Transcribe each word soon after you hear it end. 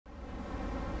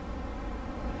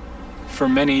for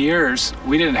many years,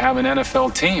 we didn't have an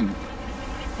NFL team.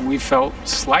 We felt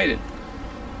slighted.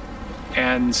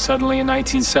 And suddenly in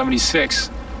 1976,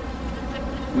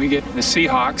 we get the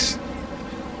Seahawks.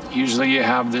 Usually you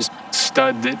have this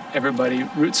stud that everybody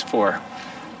roots for,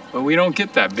 but we don't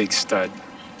get that big stud.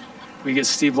 We get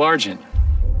Steve Largent.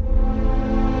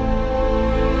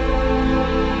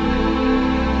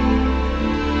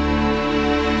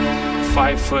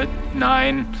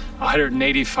 "5'9",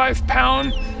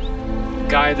 185-pound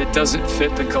guy that doesn't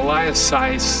fit the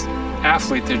Goliath-size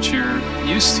athlete that you're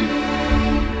used to.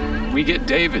 We get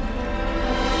David.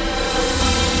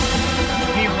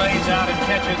 He lays out and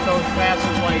catches those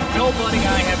passes like nobody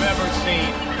I have ever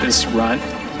seen. This runt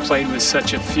played with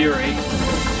such a fury.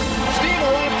 Steve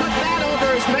will put that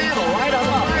over his mantle right on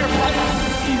the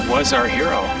fireplace. He was our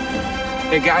hero.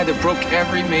 A guy that broke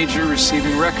every major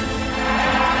receiving record.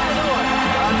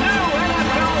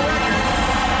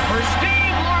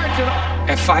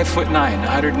 At 5'9",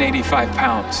 185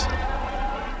 pounds.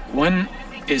 When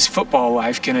is football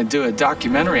life gonna do a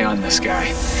documentary on this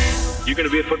guy? You gonna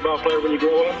be a football player when you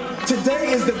grow up?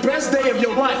 Today is the best day of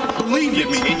your life. Believe Give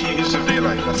me 18 years of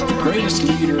daylight. That's all right. Greatest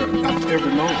leader I've ever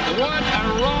known. What a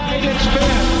ride it's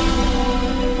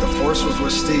been. The force was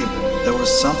with Steve. There was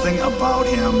something about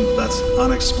him that's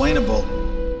unexplainable.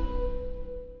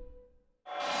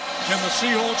 Can the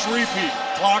Seahawks repeat?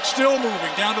 Clock still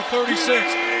moving, down to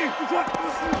 36.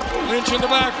 Lynch in the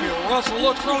backfield. Russell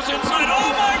looks, throws inside.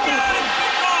 Oh my God!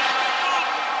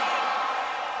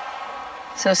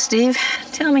 So, Steve,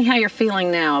 tell me how you're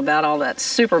feeling now about all that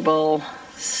Super Bowl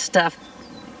stuff.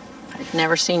 I've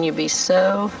never seen you be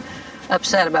so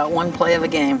upset about one play of a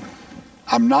game.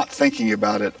 I'm not thinking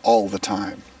about it all the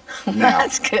time now.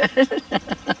 That's good.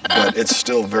 But it's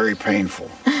still very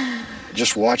painful.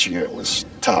 Just watching it was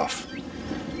tough.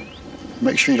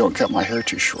 Make sure you don't cut my hair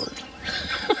too short.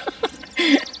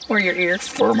 Or your ear.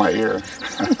 Or my ear.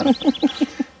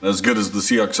 As good as the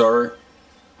Seahawks are,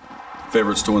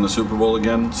 favorites to win the Super Bowl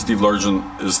again, Steve Largent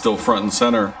is still front and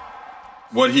center.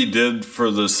 What he did for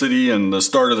the city and the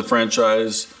start of the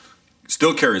franchise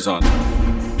still carries on.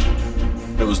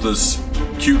 It was this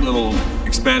cute little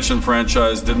expansion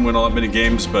franchise, didn't win all that many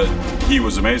games, but he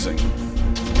was amazing.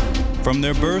 From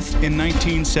their birth in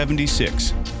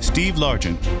 1976, Steve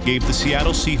Largent gave the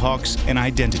Seattle Seahawks an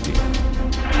identity.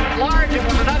 Largent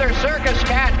was another circus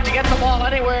cat to get the ball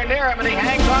anywhere near him, and he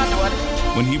hangs on to it.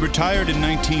 When he retired in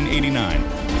 1989,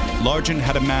 Largent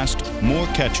had amassed more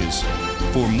catches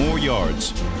for more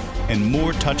yards and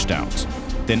more touchdowns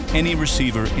than any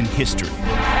receiver in history. And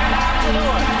on to do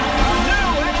it. A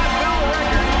new NFL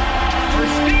record for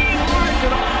Steve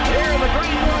Largent here in the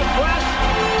Great Northwest.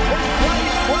 This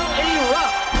place will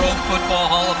erupt. Pro Football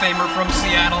Hall of Famer from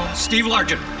Seattle, Steve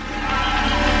Largent.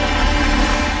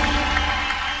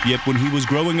 Yet when he was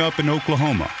growing up in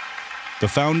Oklahoma, the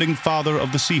founding father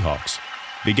of the Seahawks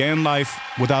began life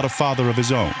without a father of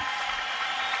his own.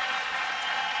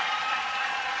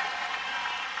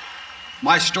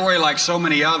 My story, like so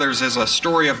many others, is a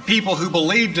story of people who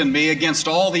believed in me against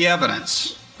all the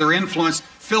evidence. Their influence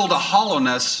filled a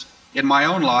hollowness in my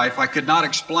own life I could not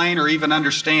explain or even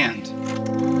understand.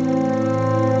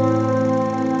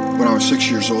 When I was 6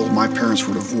 years old, my parents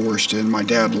were divorced and my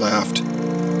dad left.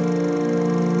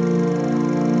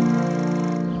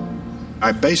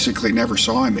 I basically never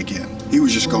saw him again. He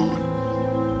was just gone.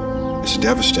 It's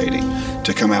devastating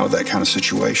to come out of that kind of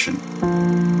situation.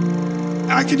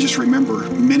 I could just remember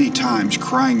many times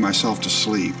crying myself to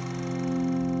sleep.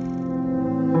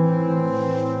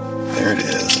 There it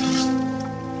is.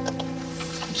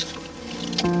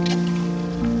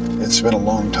 It's been a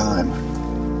long time.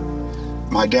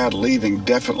 My dad leaving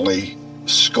definitely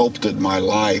sculpted my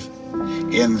life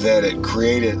in that it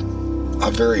created a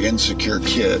very insecure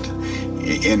kid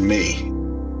in me.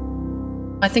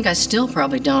 I think I still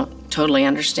probably don't totally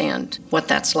understand what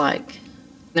that's like.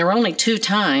 There were only 2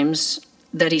 times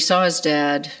that he saw his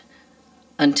dad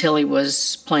until he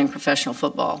was playing professional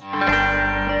football.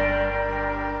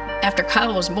 After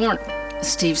Kyle was born,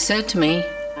 Steve said to me,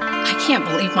 "I can't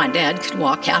believe my dad could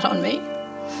walk out on me."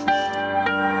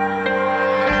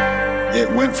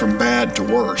 It went from bad to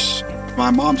worse.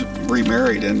 My mom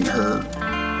remarried, and her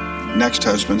next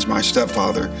husband, my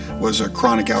stepfather, was a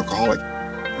chronic alcoholic.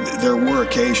 There were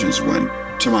occasions when,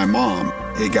 to my mom,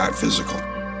 it got physical.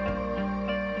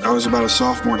 I was about a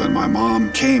sophomore and my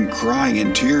mom came crying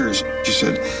in tears. She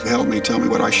said, "Help me, tell me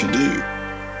what I should do."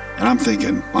 And I'm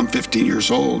thinking, I'm 15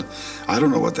 years old. I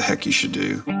don't know what the heck you should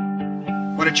do.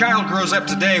 When a child grows up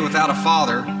today without a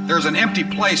father, there's an empty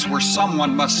place where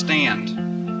someone must stand.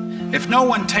 If no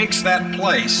one takes that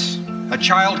place, A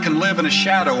child can live in a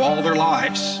shadow all their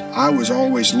lives. I was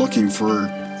always looking for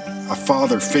a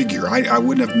father figure. I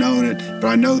wouldn't have known it, but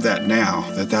I know that now,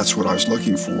 that that's what I was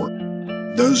looking for.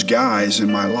 Those guys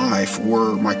in my life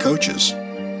were my coaches.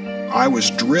 I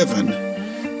was driven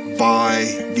by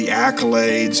the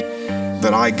accolades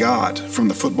that I got from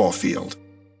the football field.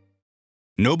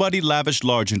 Nobody lavished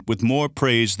Largent with more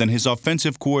praise than his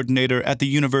offensive coordinator at the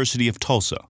University of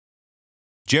Tulsa.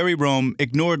 Jerry Rome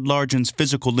ignored Largent's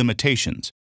physical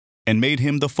limitations and made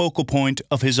him the focal point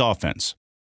of his offense.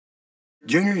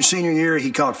 Junior and senior year,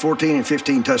 he caught 14 and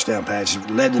 15 touchdown passes,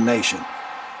 led the nation.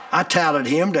 I touted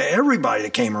him to everybody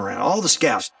that came around, all the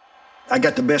scouts. I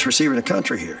got the best receiver in the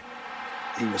country here.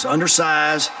 He was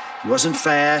undersized, he wasn't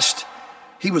fast.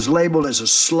 He was labeled as a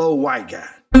slow white guy.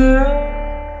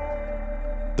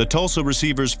 The Tulsa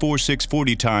receiver's 4.6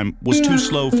 40 time was too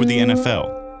slow for the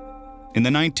NFL. In the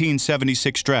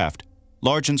 1976 draft,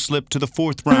 Largent slipped to the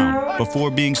 4th round before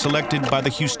being selected by the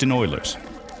Houston Oilers.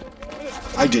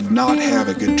 I did not have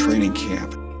a good training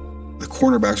camp. The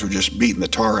cornerbacks were just beating the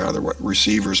tar out of the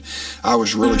receivers. I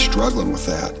was really struggling with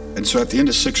that. And so at the end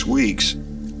of 6 weeks,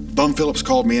 Bum Phillips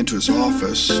called me into his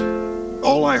office.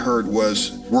 All I heard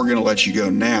was, "We're going to let you go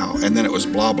now." And then it was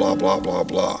blah, blah, blah, blah,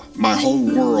 blah. My whole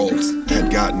world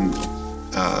had gotten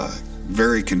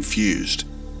very confused.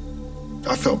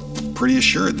 I felt pretty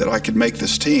assured that I could make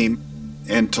this team,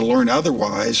 and to learn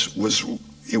otherwise was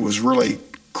really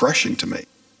crushing to me.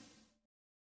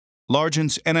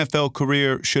 Largent's NFL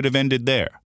career should have ended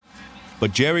there.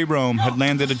 But Jerry Rome had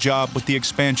landed a job with the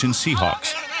expansion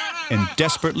Seahawks and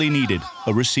desperately needed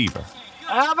a receiver.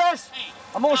 Alvis,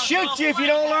 I'm going to shoot you if you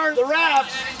don't learn the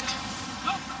routes.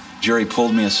 Jerry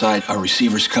pulled me aside. "Our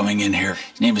receiver's coming in here.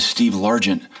 His name is Steve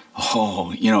Largent."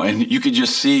 Oh, and you could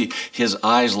just see his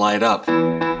eyes light up.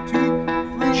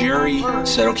 Jerry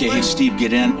said, "Okay, hey, Steve,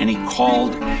 get in." And he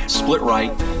called split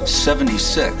right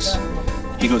 76.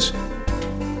 He goes,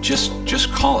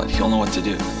 just call it. He'll know what to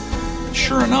do.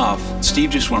 Sure enough, Steve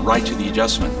just went right to the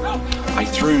adjustment. I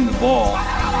threw him the ball.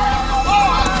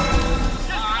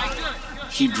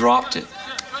 He dropped it.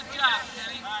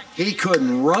 He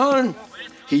couldn't run.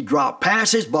 He dropped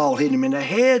passes, ball hit him in the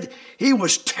head. He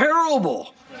was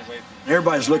terrible.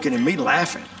 Everybody's looking at me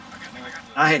laughing.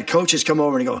 I had coaches come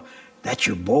over and go, "That's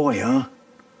your boy, huh?"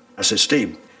 I said,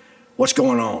 "Steve, what's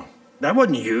going on?" "That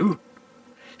wasn't you."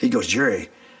 He goes, "Jerry,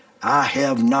 I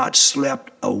have not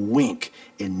slept a wink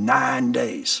in 9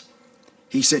 days."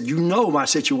 He said, "You know my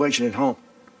situation at home."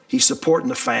 He's supporting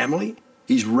the family.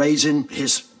 He's raising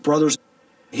his brothers.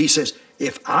 He says,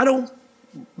 "If I don't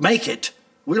make it,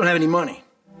 we don't have any money."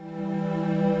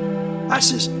 I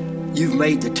says, "You've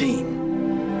made the team."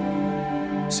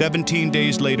 17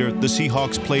 days later, the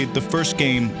Seahawks played the first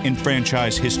game in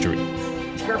franchise history.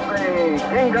 The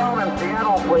Kingdom and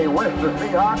Seattle play with the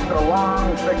Seahawks, a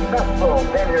long, successful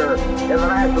tenure in the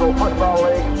National Football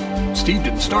League. Steve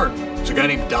didn't start. There's a guy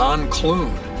named Don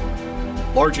Clune.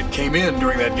 Largent came in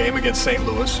during that game against St.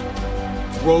 Louis,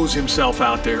 throws himself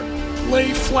out there,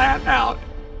 lay flat out.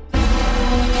 A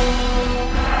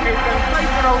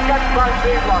sensational catch by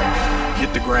Steve Largent.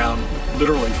 Hit the ground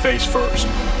literally face first.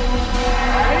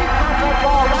 And he caught that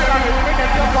ball right on his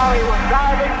fingertip while he was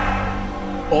diving.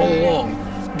 All along,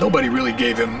 nobody really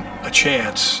gave him a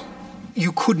chance.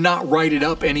 You could not write it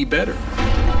up any better.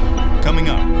 Coming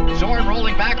up. Zorn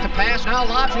rolling back to pass, now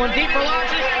lobs one deep for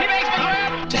Largent. He makes the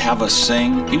grab. To have us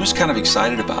sing, he was kind of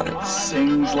excited about it.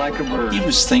 Sings like a bird. He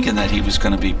was thinking that he was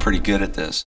going to be pretty good at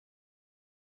this.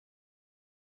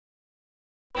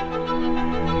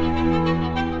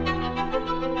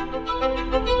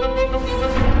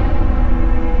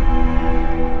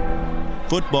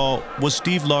 Football was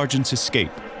Steve Largent's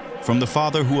escape from the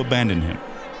father who abandoned him.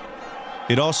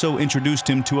 It also introduced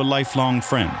him to a lifelong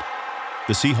friend,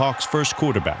 the Seahawks' first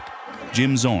quarterback,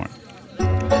 Jim Zorn.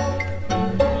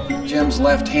 Jim's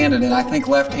left-handed, and I think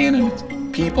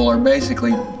left-handed people are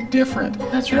basically different.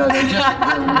 That's right.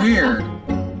 They're weird.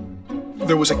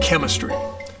 There was a chemistry.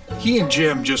 He and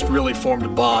Jim just really formed a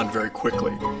bond very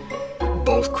quickly.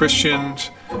 Both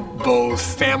Christians, both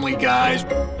family guys.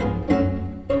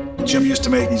 Jim used to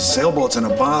make these sailboats in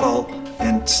a bottle,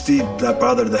 and Steve, that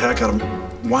bothered the heck out of him.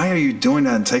 "Why are you doing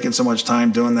that and taking so much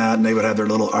time doing that?" And they would have their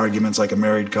little arguments like a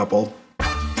married couple.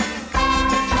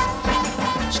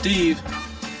 Steve,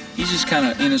 he's just kind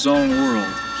of in his own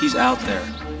world. He's out there.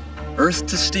 Earth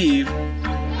to Steve.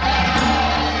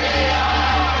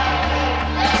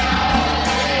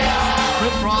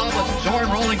 Quick draw with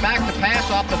Zorn rolling back to pass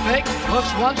off the fake.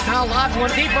 Looks once, now lobs one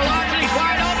deep for Largent. He's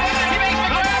wide open. He makes the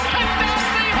grab.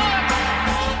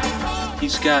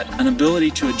 He's got an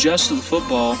ability to adjust to the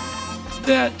football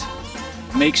that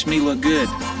makes me look good.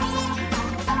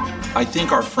 I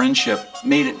think our friendship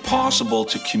made it possible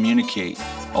to communicate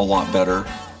a lot better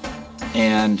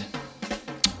and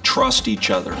trust each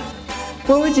other.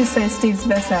 What would you say Steve's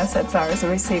best assets are as a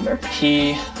receiver?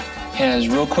 He has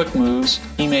real quick moves.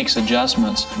 He makes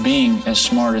adjustments, being as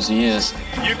smart as he is.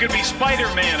 You could be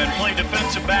Spider-Man and play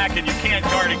defensive back, and you can't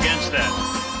guard against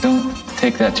that. Don't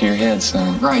take that to your head,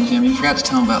 son. Right, Jim, you forgot to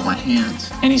tell him about my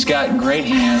hands. And he's got great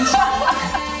hands.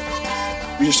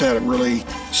 We just had a really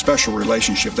special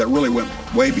relationship that really went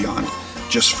way beyond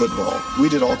just football. We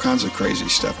did all kinds of crazy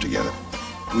stuff together.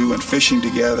 We went fishing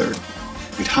together,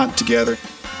 we'd hunt together,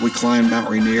 we climbed Mount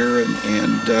Rainier,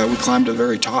 and we climbed to the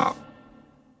very top.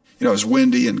 You know, it was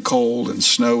windy and cold, and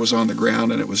snow was on the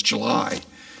ground, and it was July.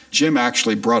 Jim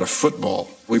actually brought a football.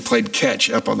 We played catch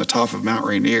up on the top of Mount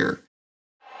Rainier.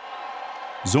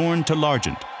 Zorn to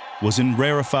Largent was in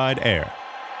rarefied air.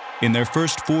 In their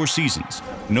first 4 seasons,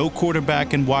 no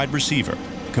quarterback and wide receiver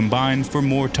combined for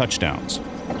more touchdowns.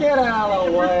 Get out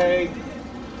of the way.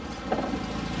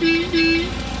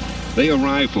 They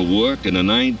arrive for work in a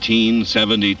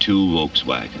 1972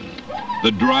 Volkswagen.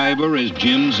 The driver is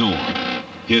Jim Zorn,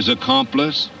 his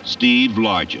accomplice, Steve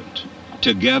Largent.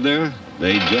 Together,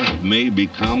 they just may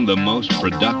become the most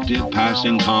productive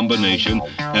passing combination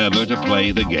ever to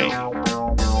play the game.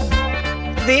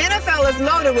 The NFL is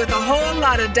loaded with a whole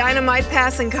lot of dynamite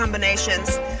passing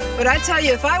combinations. But I tell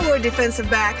you, if I were a defensive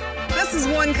back, this is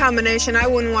one combination I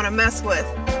wouldn't want to mess with.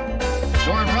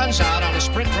 Zorn runs out on a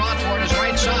sprint draw toward his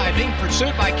right side, being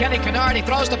pursued by Kenny Kennard. He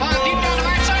throws the ball deep down the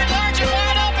right side. Largent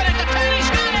wide open at the 10. He's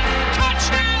got it.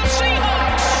 Touchdown,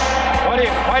 Seahawks.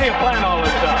 Why do you plan all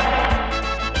this stuff?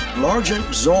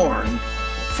 Largent Zorn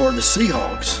for the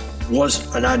Seahawks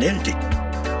was an identity.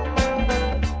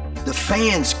 The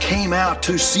fans came out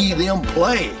to see them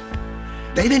play.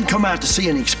 They didn't come out to see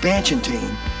an expansion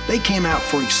team. They came out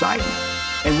for excitement.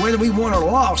 And whether we won or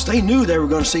lost, they knew they were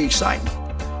going to see excitement.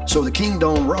 So the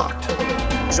Kingdome rocked.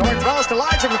 Zorn throws to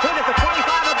Largent, complete at the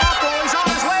 25 of Buffalo. He's on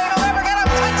his way. He'll never get him.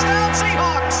 Touchdown,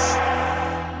 Seahawks.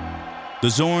 The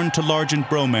Zorn to Largent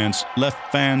bromance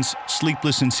left fans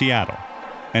sleepless in Seattle,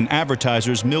 and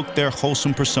advertisers milked their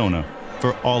wholesome persona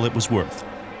for all it was worth.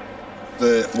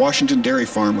 The Washington dairy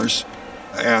farmers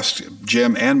asked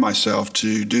Jim and myself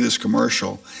to do this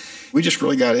commercial. We just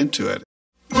really got into it.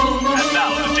 And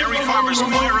now the Dairy Farmers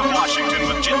Choir of Washington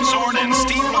with Jim Zorn and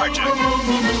Steve Largent.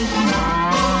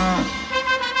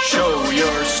 Show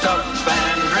your stuff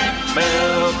and drink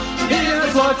milk. It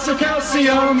has lots of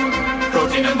calcium,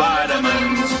 protein and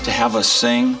vitamins. To have us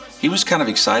sing, he was kind of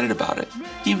excited about it.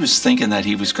 He was thinking that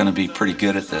he was going to be pretty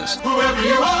good at this. Whoever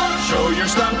you are, show your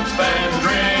stuff and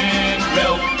drink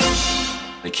milk.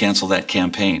 They canceled that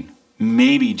campaign,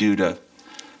 maybe due to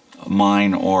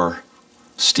mine or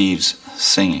Steve's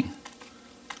singing.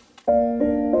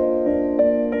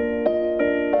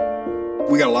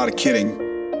 We got a lot of kidding.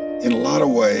 In a lot of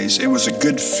ways, it was a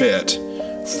good fit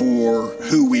for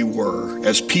who we were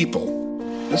as people.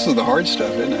 This is the hard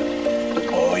stuff, isn't it?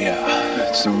 Oh, yeah.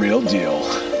 It's the real deal.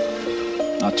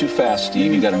 Not too fast,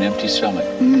 Steve. You got an empty stomach.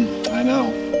 I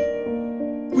know.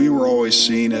 We were always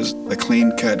seen as the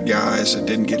clean-cut guys that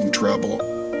didn't get in trouble.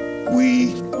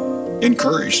 We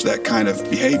encouraged that kind of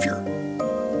behavior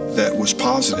that was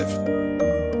positive.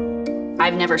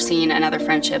 I've never seen another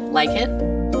friendship like it.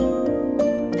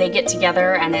 They get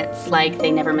together and it's like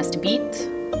they never missed a beat.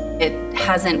 It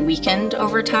hasn't weakened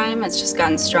over time, it's just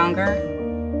gotten stronger.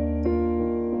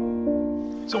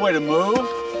 It's a way to move.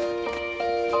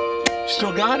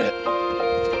 Still got it.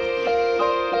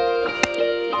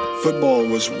 Football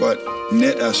was what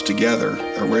knit us together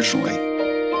originally.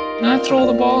 And I throw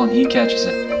the ball and he catches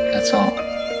it. That's all.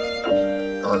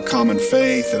 Our common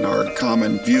faith and our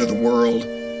common view of the world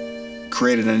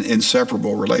created an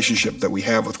inseparable relationship that we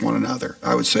have with one another.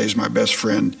 I would say he's my best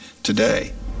friend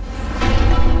today.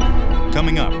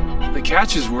 Coming up. The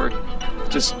catches were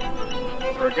just...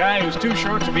 For a guy who's too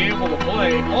short to be able to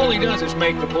play, all he does is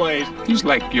make the plays. He's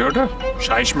like Yoda.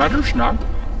 Scheiß matters, no?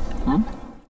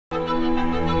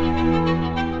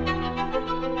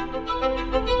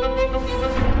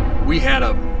 We had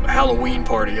a Halloween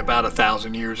party about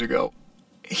 1,000 years ago.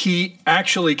 He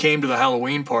actually came to the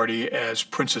Halloween party as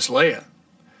Princess Leia.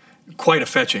 Quite a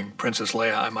fetching Princess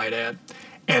Leia, I might add.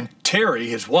 And Terry,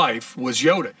 his wife, was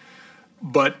Yoda.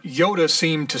 But Yoda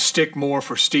seemed to stick more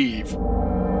for Steve.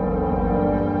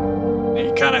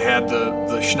 He kind of had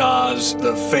the schnoz,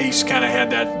 the face kind of had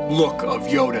that look of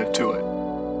Yoda to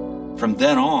it. From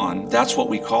then on, that's what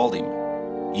we called him.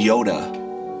 Yoda,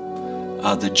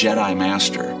 the Jedi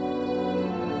Master.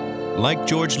 Like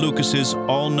George Lucas's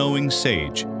all-knowing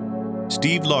sage,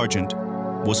 Steve Largent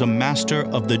was a master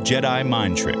of the Jedi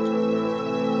mind trick.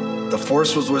 The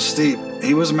Force was with Steve.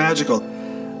 He was magical.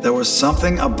 There was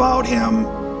something about him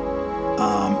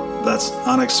that's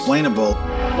unexplainable.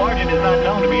 Largent is not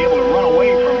known to be able to run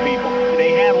away from people.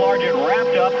 They had Largent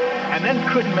wrapped up and then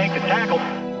couldn't make the tackle.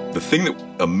 The thing that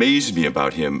amazed me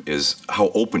about him is how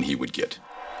open he would get.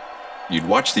 You'd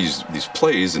watch these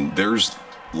plays, and there's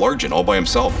Largent all by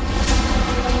himself.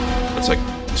 It's like,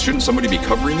 shouldn't somebody be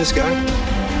covering this guy?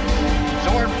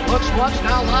 Zorn looks once,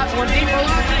 now lots, one deep for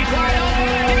Largent. He's wide open,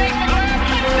 and he makes the grab.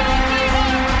 Touchdown,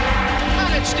 Seahawks! How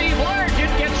did Steve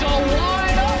Largent get so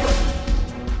wide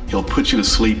open? He'll put you to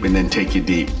sleep and then take you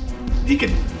deep. He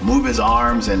could move his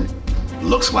arms and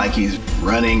looks like he's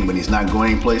running, but he's not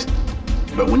going anyplace.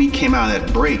 But when he came out of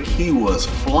that break, he was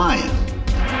flying.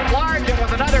 Largent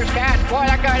with another catch. Boy,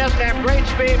 that guy doesn't have great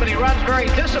speed, but he runs very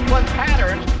disciplined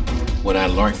patterns. What I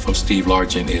learned from Steve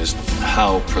Largent is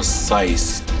how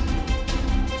precise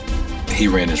he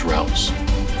ran his routes.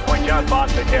 When John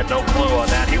Bostic had no clue on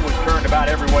that. He was turned about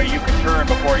every way you could turn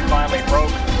before he finally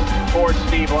broke towards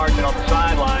Steve Largent on the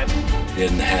sideline.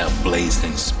 Didn't have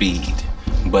blazing speed,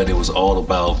 but it was all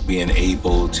about being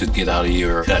able to get out of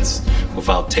your cuts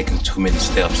without taking too many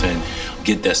steps and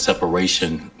get that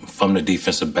separation from the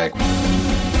defensive back.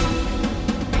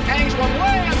 Hangs one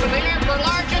way up in the air for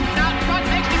Largent. Out front,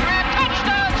 makes the grab.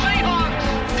 Touchdown,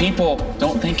 Seahawks! People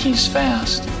don't think he's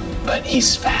fast, but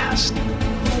he's fast.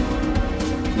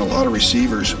 A lot of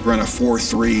receivers run a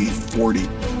 4.3 40,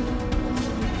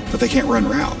 but they can't run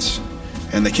routes,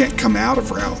 and they can't come out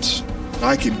of routes.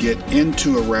 I could get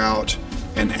into a route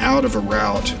and out of a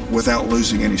route without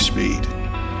losing any speed.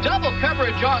 Double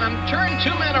coverage on him, turn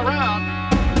two men around.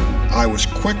 I was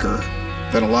quicker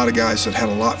than a lot of guys that had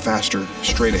a lot faster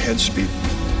straight ahead speed.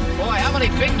 Boy, how many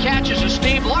big catches has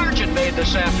Steve Largent made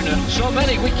this afternoon? So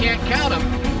many, we can't count them.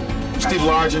 Steve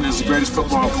Largent is the greatest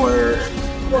football player,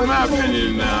 in my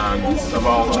opinion, of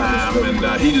all time,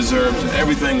 and he deserves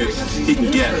everything that he can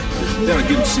get. They gotta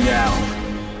give him Seattle.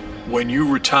 When you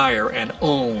retire and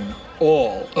own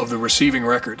all of the receiving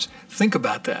records, think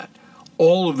about that.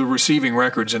 All of the receiving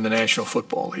records in the National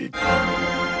Football League.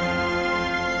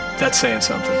 That's saying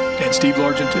something. And Steve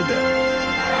Largent did that.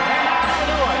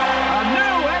 A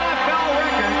new NFL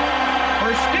record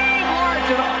for Steve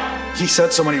Largent. He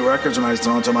set so many records when I was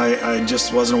throwing to him, I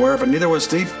just wasn't aware of it. Neither was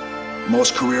Steve.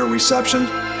 Most career receptions.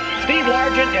 Steve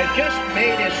Largent has just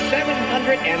made his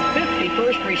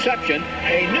 751st reception,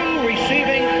 a new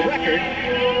receiving record.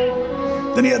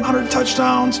 Then he had 100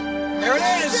 touchdowns. There it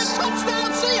is!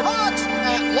 Touchdown, Seahawks!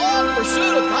 That long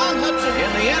pursuit of Don Hudson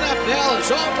in the NFL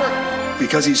is over.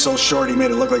 Because he's so short, he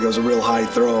made it look like it was a real high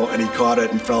throw, and he caught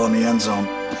it and fell in the end zone.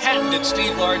 Patented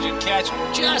Steve Largent catch,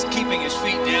 just keeping his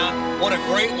feet down. What a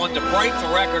great one to break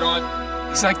the record on.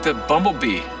 He's like the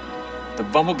bumblebee. The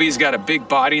bumblebee's got a big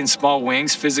body and small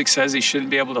wings. Physics says he shouldn't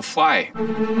be able to fly. If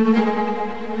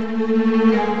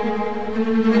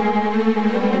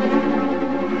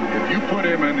you put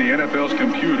him in the NFL's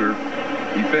computer,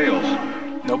 he fails.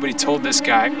 Nobody told this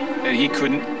guy that he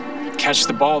couldn't catch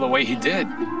the ball the way he did.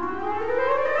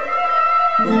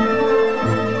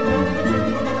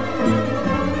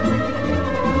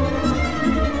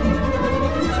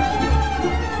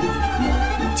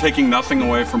 Taking nothing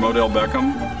away from Odell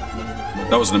Beckham,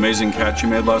 that was an amazing catch he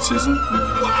made last season.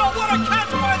 Wow, what a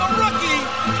catch by the rookie!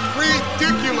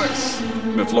 Ridiculous!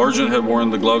 If Largent had worn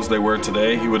the gloves they wear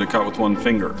today, he would have caught with one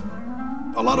finger.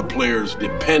 A lot of players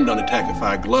depend on the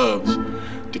Tactified gloves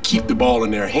to keep the ball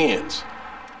in their hands,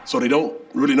 so they don't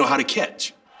really know how to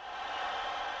catch.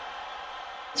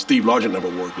 Steve Largent never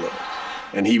wore gloves,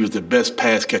 and he was the best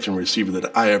pass-catching receiver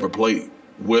that I ever played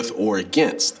with or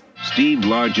against. Steve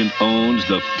Largent owns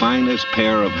the finest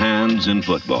pair of hands in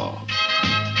football.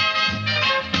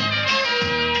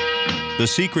 The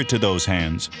secret to those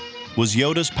hands was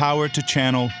Yoda's power to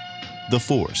channel the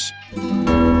Force.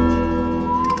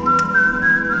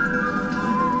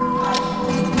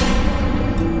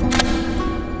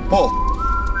 Pull.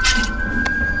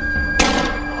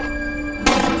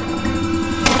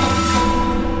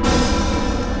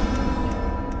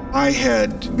 I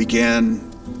had began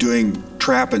doing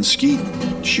trap and skeet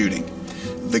shooting.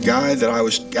 The guy that I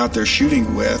was out there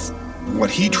shooting with,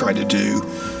 what he tried to do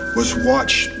was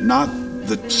watch not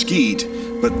the skeet,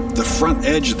 but the front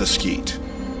edge of the skeet.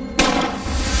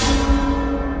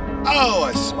 Oh,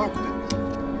 I smoked it.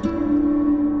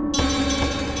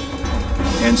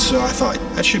 And so I thought,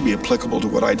 that should be applicable to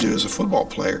what I do as a football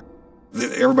player.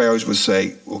 Everybody always would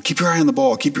say, well, keep your eye on the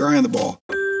ball, keep your eye on the ball.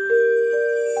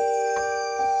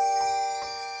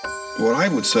 What I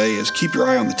would say is keep your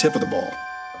eye on the tip of the ball.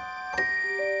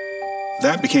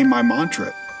 That became my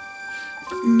mantra.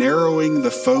 narrowing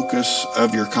the focus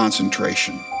of your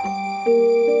concentration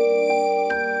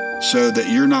so that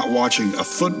you're not watching a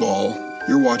football,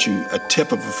 you're watching a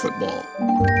tip of a football.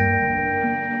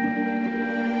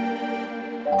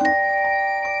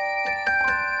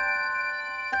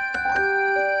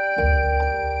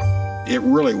 It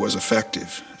really was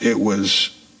effective. It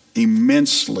was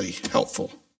immensely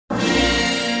helpful. The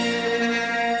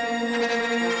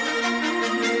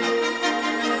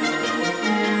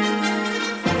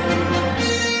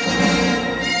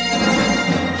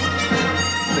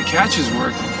catches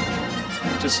were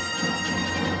just,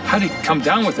 how did he come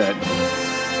down with that?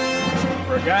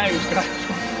 For a guy who's got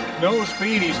no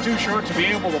speed, he's too short to be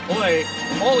able to play.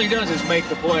 All he does is make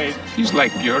the plays. He's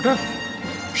like Yoda.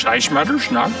 Scheißmatter,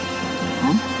 schnack.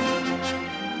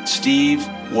 Steve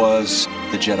was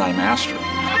the Jedi Master.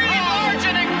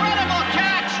 Largent, incredible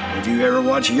catch! If you ever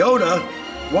watch Yoda,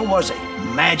 what was it?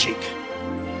 Magic.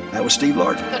 That was Steve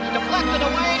Largent. Deflected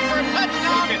away for a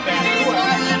touchdown. Steve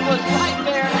Largent was right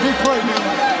there. Good play, man.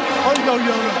 Way to go,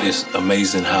 Yoda. It's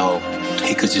amazing how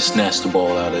he could just snatch the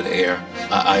ball out of the air.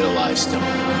 I idolized him.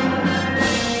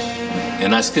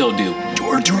 And I still do.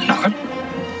 George or not,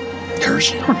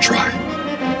 there's no try.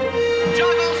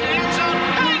 Juggles the end zone,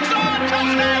 hangs on,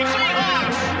 touchdown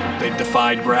Seahawks! They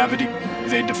defied gravity.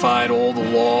 They defied all the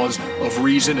laws of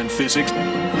reason and physics. A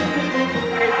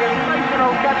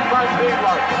sensational catch by Steve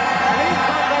Largent. And he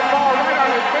caught that ball right on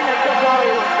his fingertip while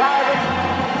he was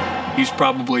diving. He's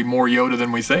probably more Yoda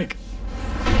than we think.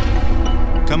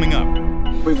 Coming up,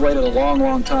 We've waited a long,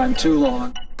 long time, too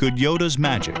long. could Yoda's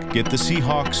magic get the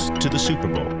Seahawks to the Super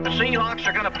Bowl? The Seahawks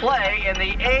are going to play in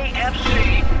the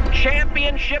AFC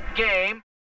Championship game.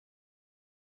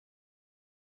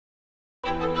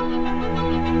 I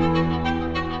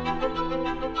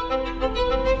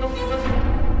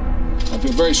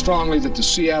feel very strongly that the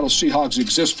Seattle Seahawks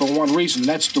exist for one reason, and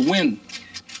that's to win.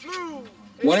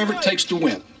 Whatever it takes to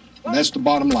win. And that's the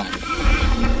bottom line.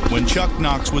 When Chuck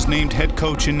Knox was named head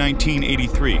coach in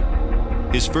 1983,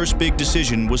 his first big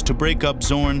decision was to break up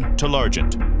Zorn to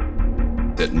Largent.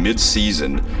 At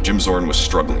mid-season, Jim Zorn was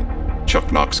struggling.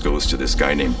 Chuck Knox goes to this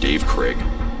guy named Dave Craig.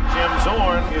 Jim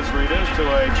Zorn is reduced to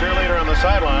a cheerleader on the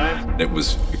sideline. It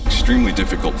was extremely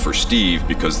difficult for Steve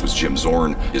because it was Jim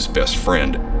Zorn, his best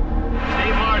friend.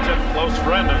 Steve Largent, close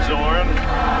friend of Zorn, do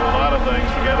a lot of things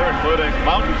together, including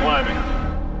mountain climbing.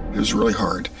 It was really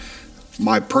hard.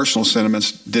 My personal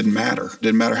sentiments didn't matter.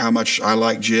 Didn't matter how much I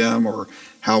liked Jim or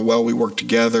how well we worked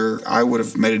together. I would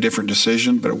have made a different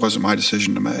decision, but it wasn't my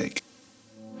decision to make.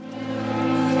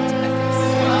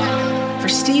 For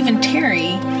Steve and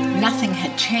Terry, nothing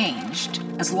had changed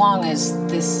as long as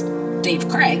this Dave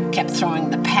Craig kept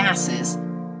throwing the passes.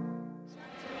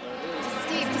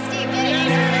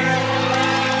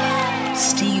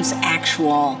 Steve's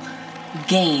actual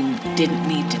game didn't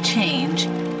need to change.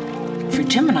 For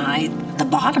Jim and I, the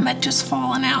bottom had just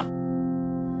fallen out.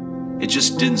 It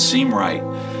just didn't seem right.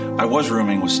 I was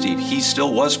rooming with Steve. He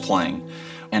still was playing.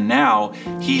 And now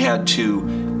he had to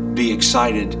be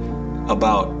excited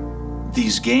about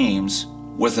these games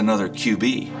with another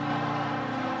QB.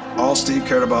 All Steve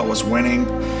cared about was winning,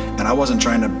 and I wasn't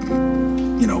trying to,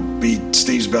 be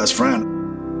Steve's best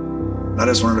friend. I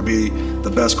just wanted to be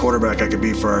the best quarterback I could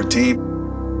be for our team.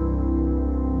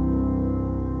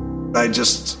 I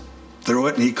just threw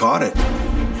it and he caught it.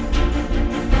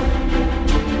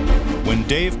 When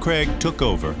Dave Craig took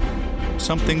over,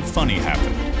 something funny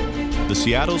happened. The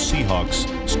Seattle Seahawks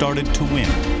started to win.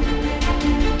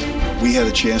 We had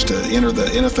a chance to enter the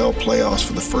NFL playoffs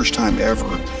for the first time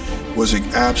ever. It was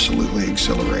absolutely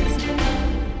exhilarating.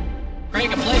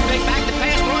 Craig, a play fake, back to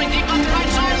pass, throwing deep on the right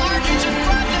side. Largent's in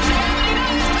front. Does he have any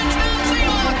numbers? Touchdown,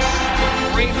 Seahawks!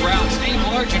 Great routes. Steve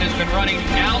Largent has been running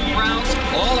out routes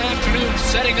all afternoon,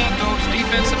 setting up those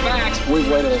defensive backs. We've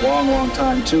waited a long, long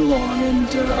time, too long, and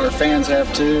our fans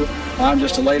have too. I'm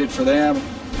just elated for them.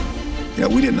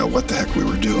 We didn't know what the heck we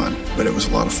were doing, but it was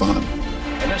a lot of fun.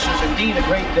 And this is indeed a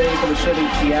great day for the city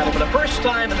of Seattle. For the first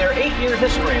time in their 8-year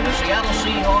history, the Seattle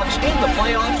Seahawks in the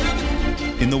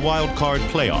playoffs. In the wild card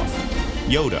playoff,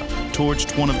 Yoda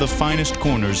torched one of the finest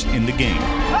corners in the game.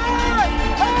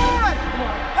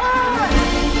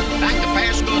 Back to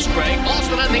pass goes Craig.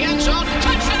 Boston in the end zone.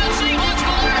 Touchdown, Seahawks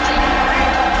for Largent.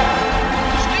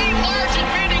 Steve Largent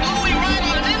beating Louis Wright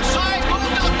on an inside move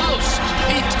to the post.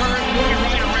 He turned Louis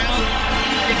Wright around.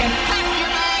 You can pack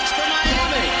your bags for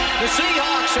Miami. The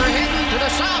Seahawks are heading to the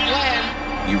Southland.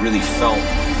 You really felt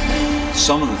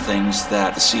some of the things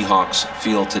that the Seahawks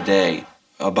feel today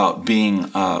about being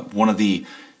one of the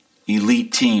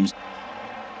elite teams.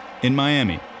 In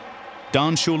Miami,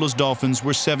 Don Shula's Dolphins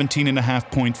were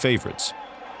 17.5-point favorites.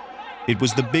 It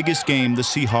was the biggest game the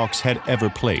Seahawks had ever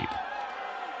played.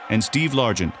 And Steve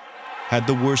Largent had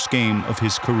the worst game of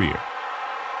his career.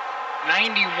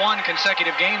 91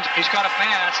 consecutive games, he's caught a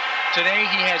pass. Today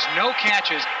he has no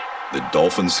catches. The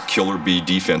Dolphins' killer bee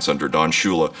defense under Don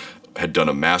Shula had done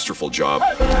a masterful job.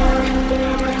 Throws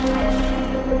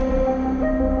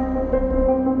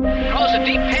a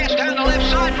deep pass down the left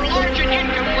side for Largent,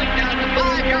 incomplete down the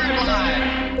 5-yard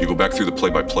line. You go back through the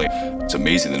play-by-play, it's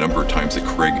amazing the number of times that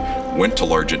Craig went to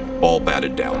Largent, ball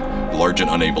batted down.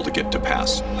 Largent unable to get to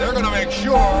pass. They're going to make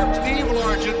sure Steve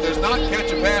Largent does not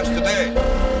catch a pass today.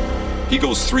 He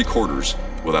goes 3 quarters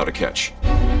without a catch.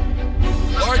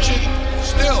 Largent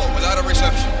still without a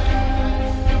reception.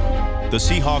 The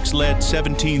Seahawks led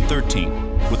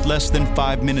 17-13 with less than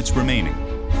 5 minutes remaining.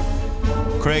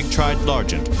 Craig tried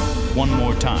Largent one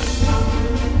more time.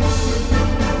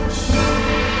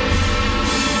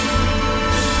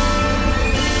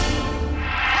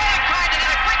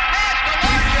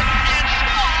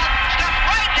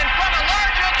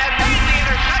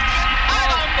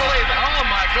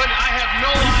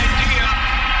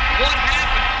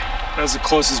 That was the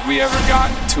closest we ever got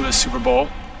to a Super Bowl.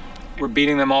 We're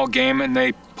beating them all game, and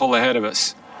they pull ahead of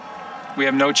us. We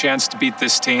have no chance to beat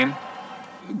this team.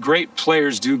 Great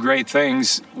players do great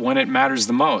things when it matters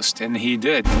the most, and he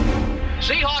did.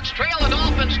 Seahawks trail the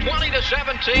Dolphins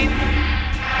 20-17.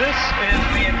 This is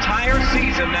the entire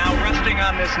season now resting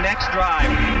on this next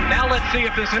drive. Now let's see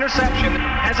if this interception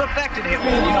has affected him. He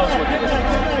knows what it is.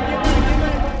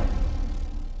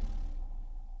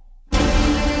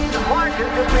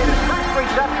 Largent just made his first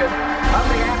reception of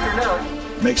the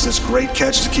afternoon. Makes this great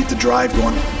catch to keep the drive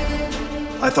going.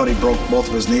 I thought he broke both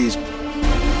of his knees.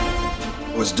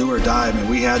 It was do or die. I mean,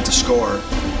 we had to score.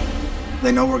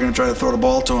 They know we're going to try to throw the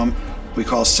ball to him. We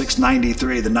call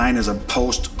 693. The 9 is a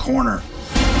post corner.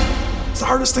 It's the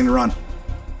hardest thing to run.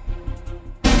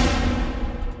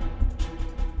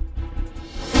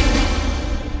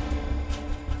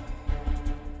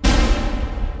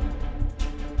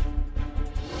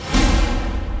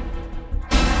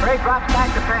 Craig drops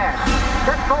back to pass.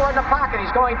 Steps forward in the pocket.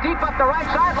 He's going deep up the right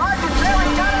side. Largent there.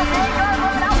 He's got it. 8-yard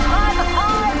run outside the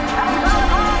 5. And he's out of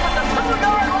bounds at the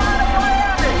 2-yard line of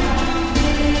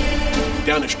Miami.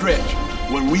 Down the stretch,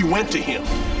 when we went to him,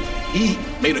 he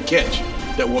made a catch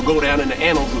that will go down in the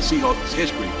annals of Seahawks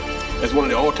history as one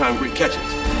of the all-time great catches.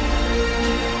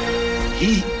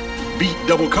 He beat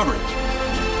double coverage.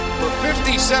 For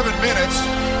 57 minutes,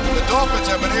 the Dolphins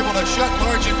have been able to shut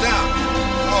Largent down.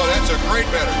 Oh, that's a great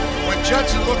batter. When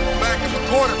Judson looked back at the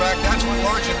quarterback, that's when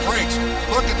Largent breaks.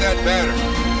 Look at that batter.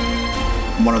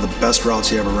 One of the best routes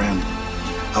he ever ran.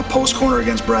 A post corner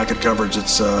against bracket coverage,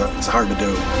 it's hard to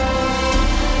do.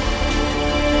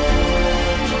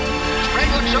 Craig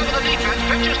looks over the defense,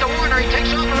 pitches to Warner. He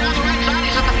takes off around the right side.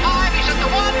 He's at the 5. He's at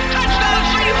the 1.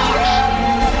 Touchdown, Seahawks!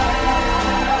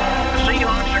 The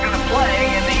Seahawks are going to play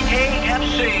in the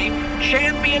AFC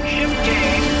Championship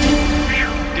game.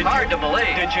 Hard to believe.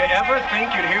 Did you ever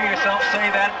think you'd hear yourself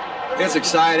say that? It's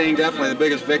exciting, definitely the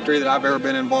biggest victory that I've ever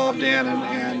been involved in,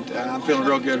 and I'm feeling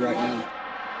real good right now.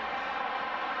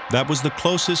 That was the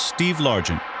closest Steve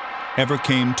Largent ever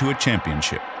came to a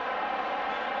championship.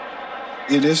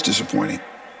 It is disappointing.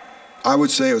 I would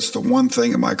say it's the one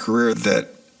thing in my career that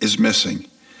is missing,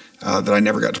 that I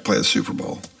never got to play the Super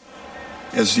Bowl.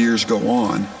 As the years go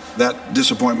on, that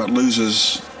disappointment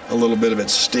loses a little bit of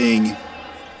its sting.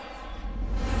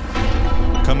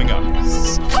 Coming up,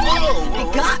 Oh, you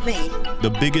got me. the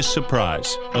biggest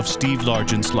surprise of Steve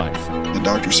Largent's life. The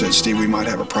doctor said, "Steve, we might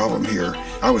have a problem here."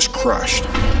 I was crushed.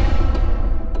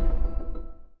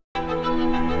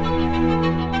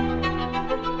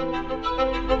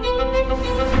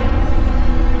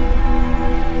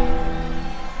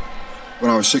 When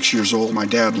I was 6 years old, my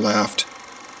dad left.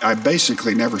 I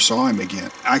basically never saw him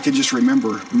again. I can just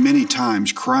remember many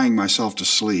times crying myself to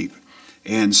sleep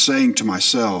and saying to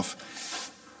myself,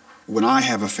 when I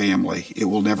have a family, it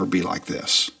will never be like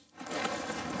this.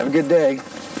 Have a good day.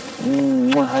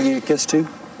 I give you a kiss too.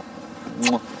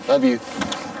 Love you.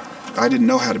 I didn't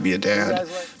know how to be a dad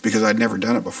because I'd never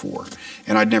done it before,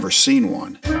 and I'd never seen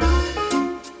one.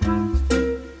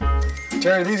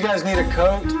 Terry, these guys need a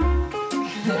coat.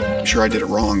 I'm sure I did it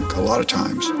wrong a lot of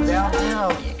times.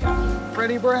 Down.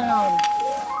 Freddie Brown.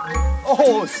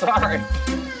 Oh, sorry.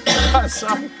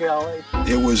 Sorry, Kelly.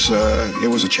 It was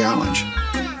a challenge.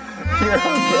 You're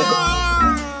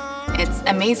okay. It's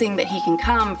amazing that he can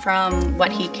come from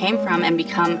what he came from and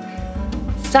become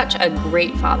such a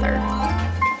great father.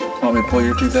 Want me to pull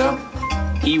your tooth out?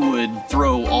 He would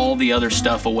throw all the other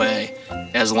stuff away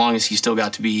as long as he still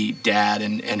got to be dad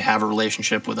and have a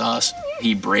relationship with us.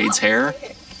 He braids hair.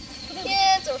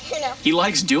 He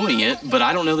likes doing it, but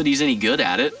I don't know that he's any good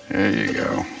at it. There you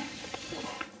go.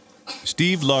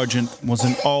 Steve Largent was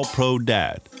an all-pro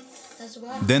dad.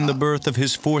 Then the birth of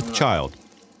his fourth child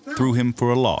threw him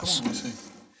for a loss.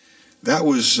 That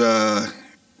was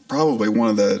probably one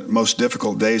of the most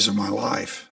difficult days of my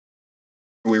life.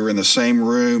 We were in the same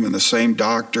room and the same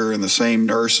doctor and the same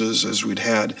nurses as we'd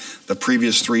had the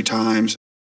previous 3 times.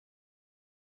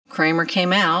 Kramer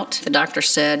came out. The doctor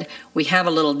said, "We have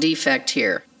a little defect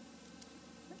here."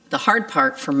 The hard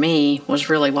part for me was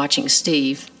really watching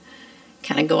Steve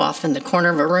kind of go off in the corner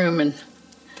of a room and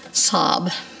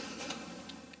sob.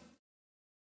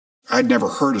 I'd never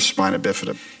heard of spina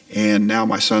bifida, and now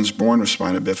my son's born with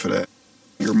spina bifida.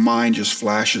 Your mind just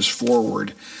flashes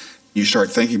forward. You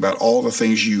start thinking about all the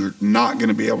things you're not going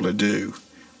to be able to do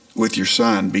with your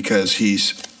son because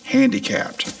he's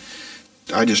handicapped.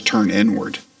 I just turn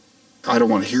inward. I don't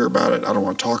want to hear about it. I don't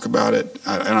want to talk about it.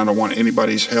 And I don't want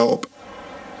anybody's help.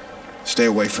 Stay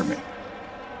away from me.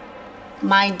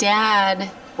 My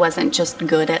dad wasn't just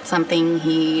good at something,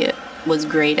 he was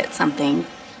great at something.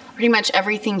 Pretty much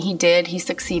everything he did, he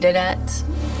succeeded at.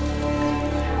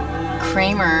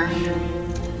 Kramer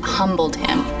humbled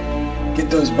him. Get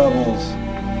those bubbles.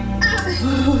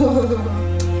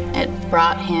 It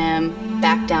brought him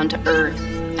back down to earth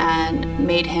and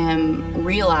made him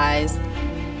realize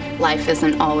life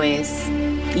isn't always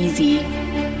easy.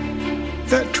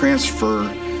 That transfer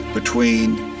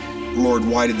between, Lord,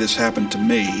 why did this happen to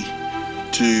me,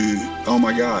 to, oh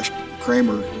my gosh,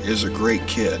 Kramer is a great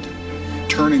kid.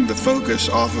 Turning the focus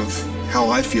off of how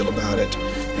I feel about it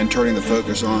and turning the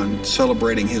focus on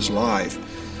celebrating his life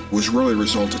was really a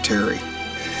result of Terry.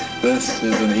 This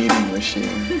is an eating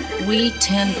machine. We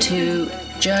tend to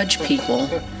judge people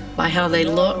by how they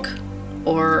look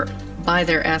or by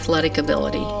their athletic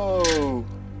ability.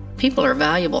 People are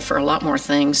valuable for a lot more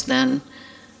things than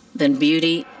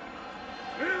beauty.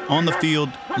 On the field,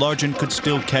 Largent could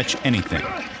still catch anything,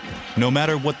 no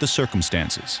matter what the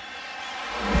circumstances.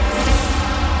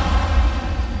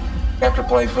 After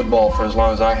playing football for as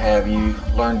long as I have, you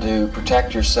learn to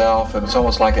protect yourself, and it's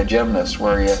almost like a gymnast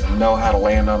where you know how to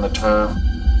land on the turf.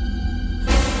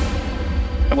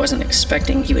 I wasn't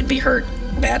expecting he would be hurt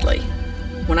badly.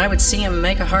 When I would see him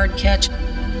make a hard catch,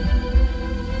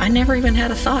 I never even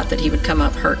had a thought that he would come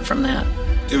up hurt from that.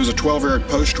 It was a 12-yard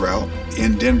post route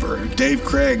in Denver. Dave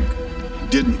Craig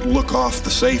didn't look off the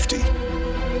safety.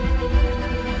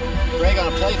 Craig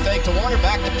on a play fake to Warner,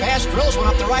 back to pass, drills one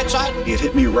up the right side. It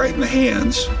hit me right in the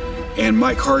hands, and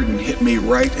Mike Harden hit me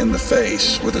right in the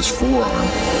face with his forearm.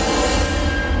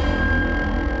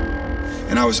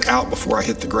 And I was out before I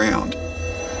hit the ground.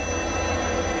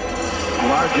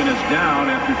 Largent is down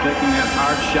after taking that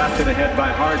hard shot to the head by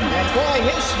Harden. And boy,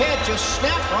 his head just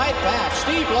snapped right back.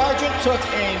 Steve Largent took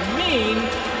a mean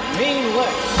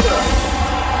lick.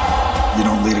 You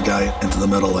don't lead a guy into the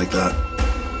middle like that.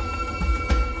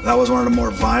 That was one of the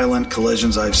more violent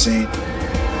collisions I've seen.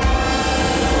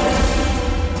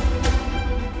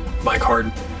 Mike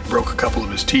Harden broke a couple of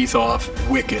his teeth off.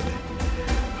 Wicked.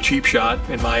 Cheap shot,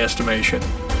 in my estimation.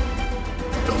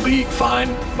 The league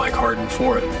fined Mike Harden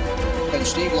for it. And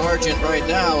Steve Largent right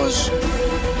now is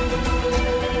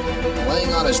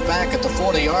laying on his back at the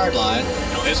 40-yard line.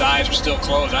 You know, his eyes are still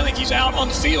closed. I think he's out on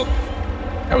the field.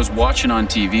 I was watching on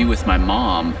TV with my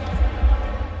mom.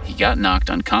 He got knocked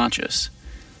unconscious,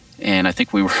 and I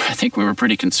think we were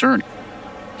pretty concerned.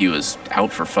 He was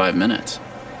out for 5 minutes.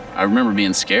 I remember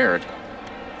being scared.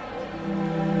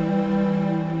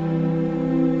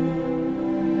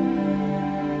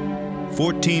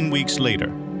 "14 weeks later,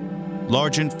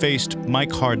 Largent faced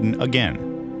Mike Harden again.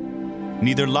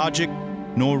 Neither logic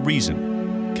nor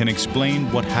reason can explain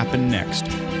what happened next.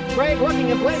 Craig looking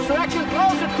in Blake's direction,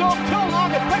 throws it to him too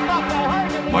long. It's picked up by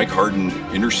Harden. Mike Harden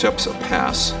intercepts a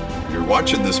pass. You're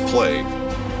watching this play.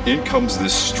 In comes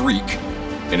this streak,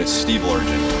 and it's Steve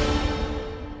Largent.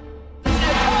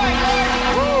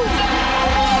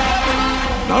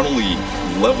 Not only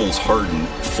levels Harden,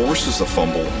 forces the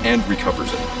fumble, and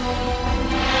recovers it.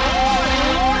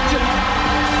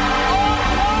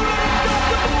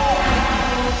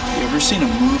 You ever seen a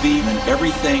movie and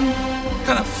everything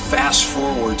kind of fast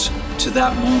forwards to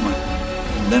that moment,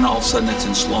 and then all of a sudden it's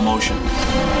in slow motion?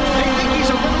 They think he's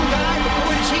a little guy, but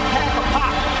boy, does he pack a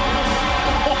pop.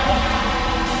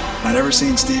 I never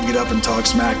seen Steve get up and talk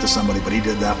smack to somebody, but he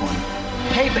did that one.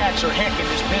 Paybacks are heck in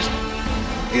this business.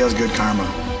 He has good karma.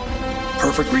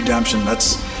 Perfect redemption.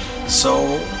 That's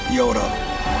so Yoda.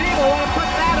 Steve will want to put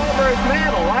that over his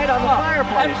mantle, right on the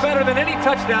fireplace. That's better than any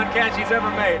touchdown catch he's ever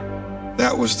made.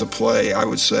 That was the play, I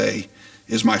would say,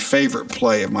 is my favorite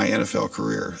play of my NFL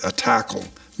career. A tackle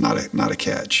not a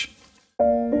catch.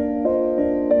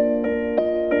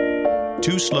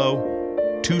 Too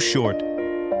slow, too short,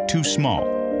 too small.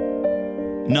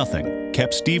 Nothing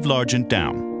kept Steve Largent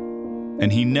down,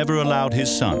 and he never allowed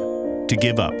his son to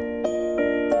give up.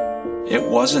 It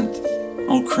wasn't,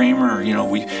 oh, Kramer, you know,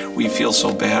 we feel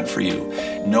so bad for you.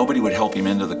 Nobody would help him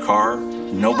into the car.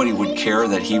 Nobody would care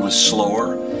that he was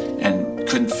slower and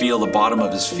couldn't feel the bottom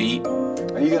of his feet.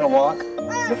 Are you going to walk?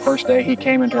 The first day he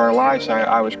came into our lives,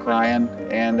 I was crying,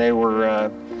 and they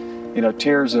were,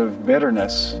 tears of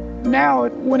bitterness. Now,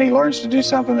 when he learns to do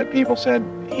something that people said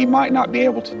he might not be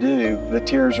able to do, the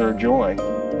tears are joy.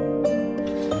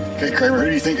 Okay, Kramer, who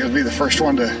do you think would be the first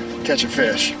one to catch a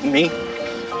fish? Me.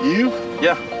 You?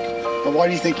 Yeah. But why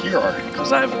do you think you are?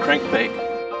 Because I have a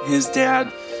crankbait. His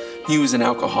dad, he was an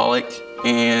alcoholic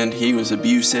and he was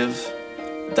abusive.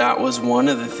 That was one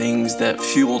of the things that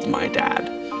fueled my dad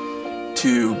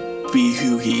to be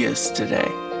who he is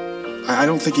today. I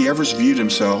don't think he ever viewed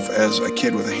himself as a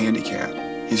kid with a handicap.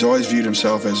 He's always viewed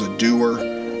himself as a doer,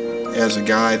 as a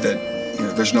guy that,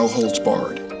 there's no holds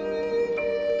barred.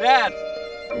 Dad,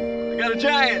 I got a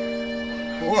giant.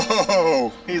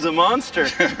 Whoa! He's a monster.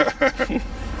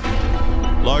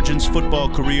 Largent's football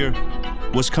career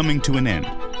was coming to an end,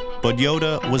 but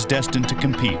Yoda was destined to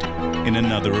compete in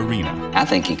another arena. I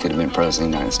think he could have been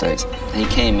president of the United States. He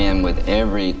came in with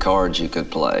every card you could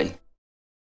play.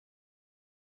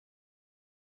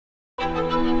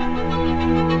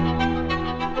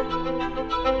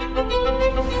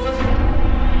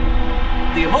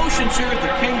 The emotions here at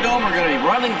the Kingdom are going to be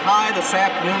running high this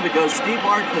afternoon because Steve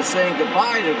Largent is saying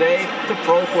goodbye today to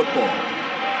pro football.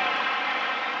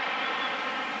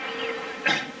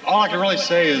 All I can really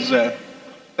say is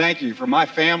thank you for my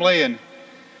family, and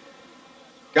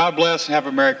God bless and have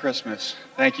a Merry Christmas.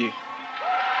 Thank you.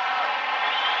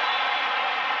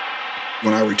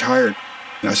 When I retired,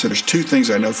 I said, there's two things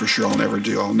I know for sure I'll never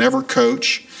do. I'll never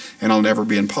coach, and I'll never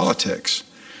be in politics.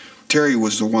 Terry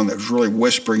was the one that was really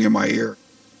whispering in my ear,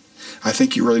 I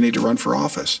think you really need to run for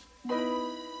office.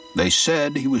 They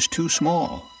said he was too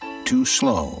small, too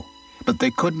slow, but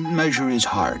they couldn't measure his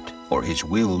heart or his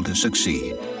will to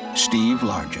succeed. Steve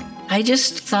Largent. I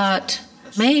just thought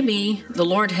maybe the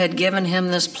Lord had given him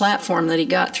this platform that he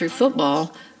got through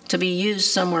football to be used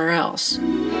somewhere else.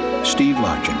 Steve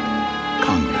Largent,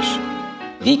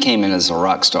 Congress. He came in as a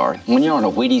rock star. When you're on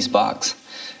a Wheaties box,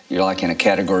 you're like in a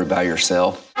category by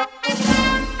yourself.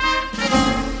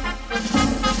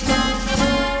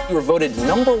 You were voted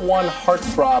 #1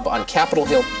 heartthrob on Capitol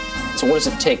Hill. So what does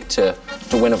it take to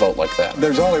win a vote like that?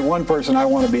 There's only one person I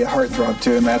want to be a heartthrob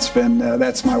to, and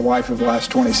that's my wife of the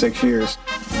last 26 years.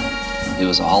 He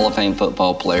was a Hall of Fame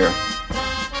football player.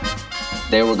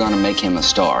 They were going to make him a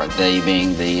star, they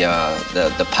being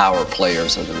the power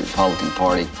players of the Republican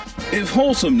Party. If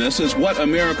wholesomeness is what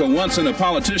America wants in a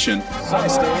politician, hi,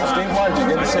 Steve. Steve Largent,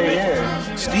 good to see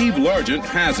you. Steve Largent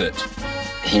has it.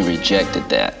 He rejected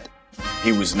that.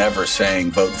 He was never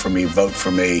saying, vote for me, vote for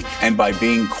me. And by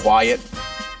being quiet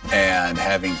and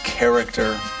having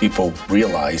character, people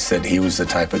realized that he was the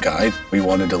type of guy we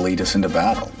wanted to lead us into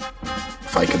battle.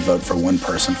 If I could vote for one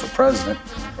person for president,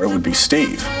 it would be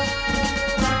Steve.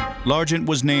 Largent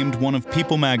was named one of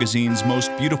People magazine's most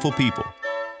beautiful people.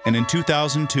 And in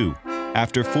 2002,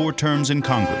 after 4 terms in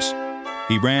Congress,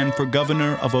 he ran for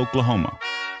governor of Oklahoma.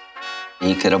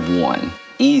 He could have won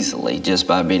easily just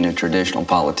by being a traditional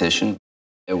politician.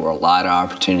 There were a lot of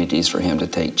opportunities for him to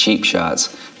take cheap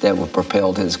shots that would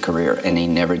propel his career, and he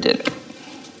never did it,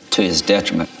 to his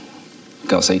detriment,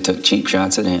 because they took cheap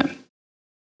shots at him.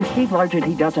 Steve Largent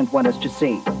he doesn't want us to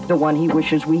see, the one he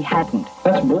wishes we hadn't.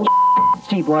 That's bullshit.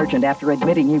 Steve Largent, after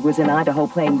admitting he was in Idaho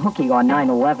playing hooky on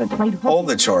 9/11, played hooky. All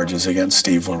the charges against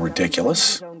Steve were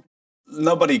ridiculous.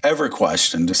 Nobody ever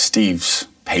questioned Steve's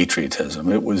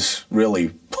patriotism. It was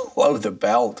really below the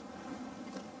belt.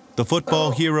 The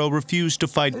football hero refused to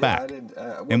fight back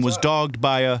and was dogged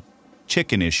by a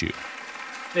chicken issue.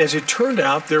 As it turned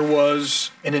out, there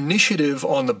was an initiative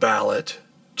on the ballot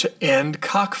to end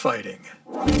cockfighting.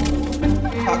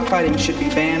 Cockfighting should be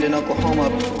banned in Oklahoma.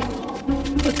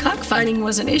 But cockfighting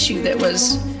was an issue that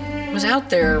was out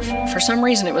there. For some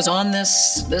reason, it was on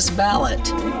this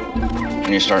ballot.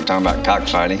 When you start talking about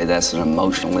cockfighting, that's an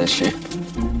emotional issue.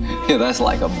 Yeah, that's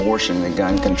like abortion and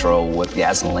gun control with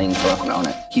gasoline thrown on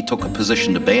it. He took a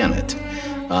position to ban it,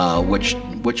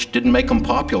 which didn't make him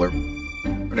popular.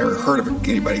 I never heard of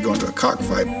anybody going to a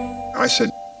cockfight. I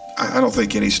said, I don't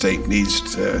think any state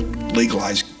needs to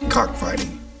legalize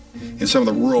cockfighting. In some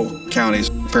of the rural counties,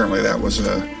 apparently that was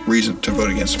a reason to vote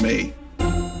against me.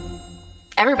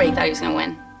 Everybody thought he was going to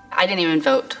win. I didn't even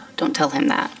vote. Don't tell him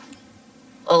that.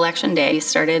 Election day,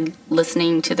 started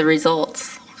listening to the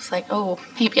results. I was like, oh,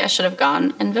 maybe I should have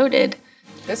gone and voted.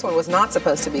 This one was not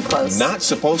supposed to be close. Not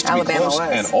supposed to Alabama be close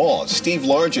was. at all. Steve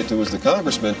Largent, who was the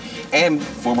congressman and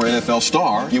former NFL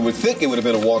star, you would think it would have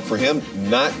been a walk for him.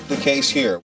 Not the case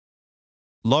here.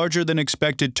 Larger than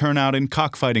expected turnout in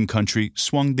cockfighting country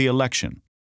swung the election.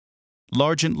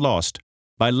 Largent lost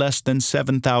by less than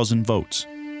 7,000 votes.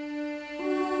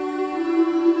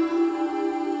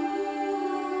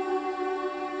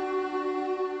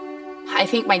 I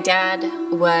think my dad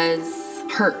was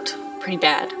hurt pretty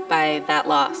bad by that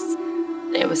loss.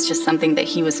 It was just something that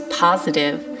he was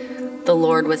positive the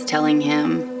Lord was telling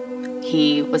him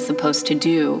he was supposed to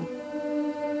do.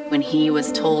 When he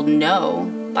was told no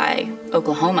by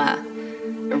Oklahoma,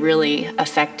 it really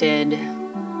affected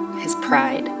his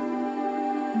pride.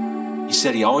 He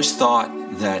said he always thought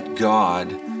that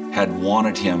God had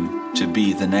wanted him to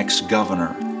be the next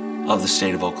governor of the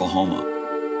state of Oklahoma.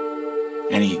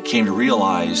 And he came to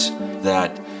realize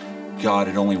that God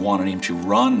had only wanted him to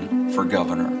run for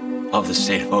governor of the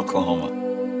state of Oklahoma.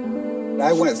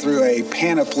 I went through a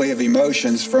panoply of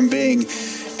emotions from being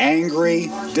angry,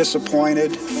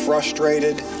 disappointed,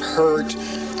 frustrated, hurt,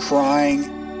 crying.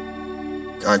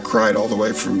 I cried all the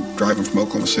way from driving from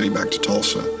Oklahoma City back to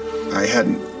Tulsa. I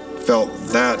hadn't felt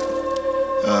that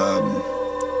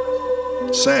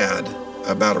sad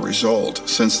about a result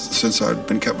since I'd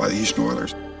been cut by the Houston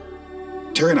Oilers.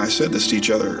 Terry and I said this to each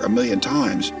other a million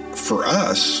times. For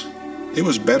us, it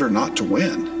was better not to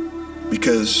win,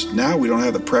 because now we don't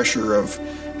have the pressure of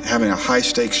having a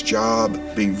high-stakes job,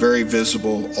 being very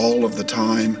visible all of the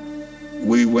time.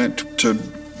 We went to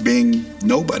being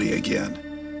nobody again.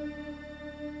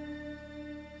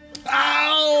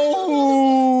 Ow!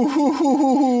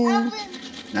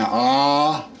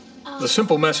 Now, The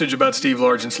simple message about Steve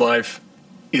Largent's life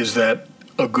is that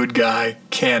a good guy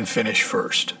can finish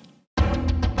first.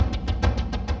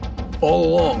 All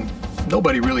along,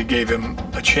 nobody really gave him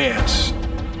a chance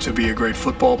to be a great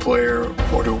football player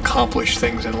or to accomplish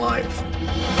things in life.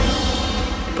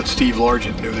 But Steve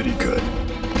Largent knew that he could.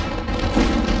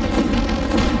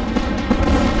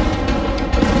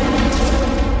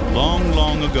 Long,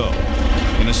 long ago,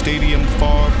 in a stadium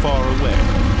far, far away,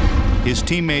 his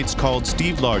teammates called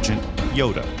Steve Largent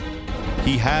Yoda.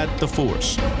 He had the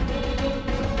Force,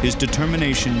 his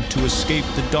determination to escape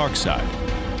the dark side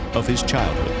of his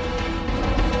childhood.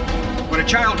 When a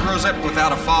child grows up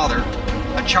without a father,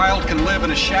 a child can live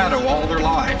in a shadow all their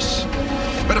lives.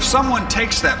 But if someone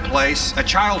takes that place, a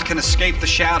child can escape the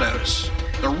shadows.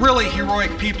 The really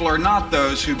heroic people are not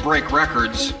those who break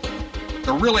records.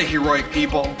 The really heroic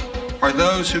people are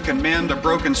those who can mend a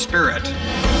broken spirit.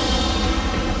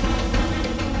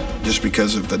 just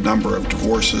because of the number of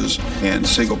divorces and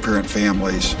single-parent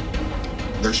families,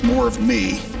 there's more of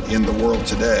me in the world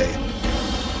today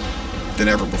than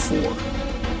ever before.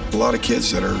 A lot of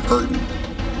kids that are hurting.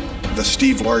 The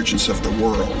Steve Largents of the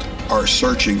world are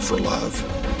searching for love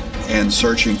and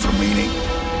searching for meaning.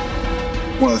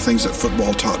 One of the things that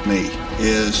football taught me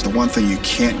is the one thing you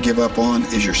can't give up on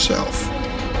is yourself.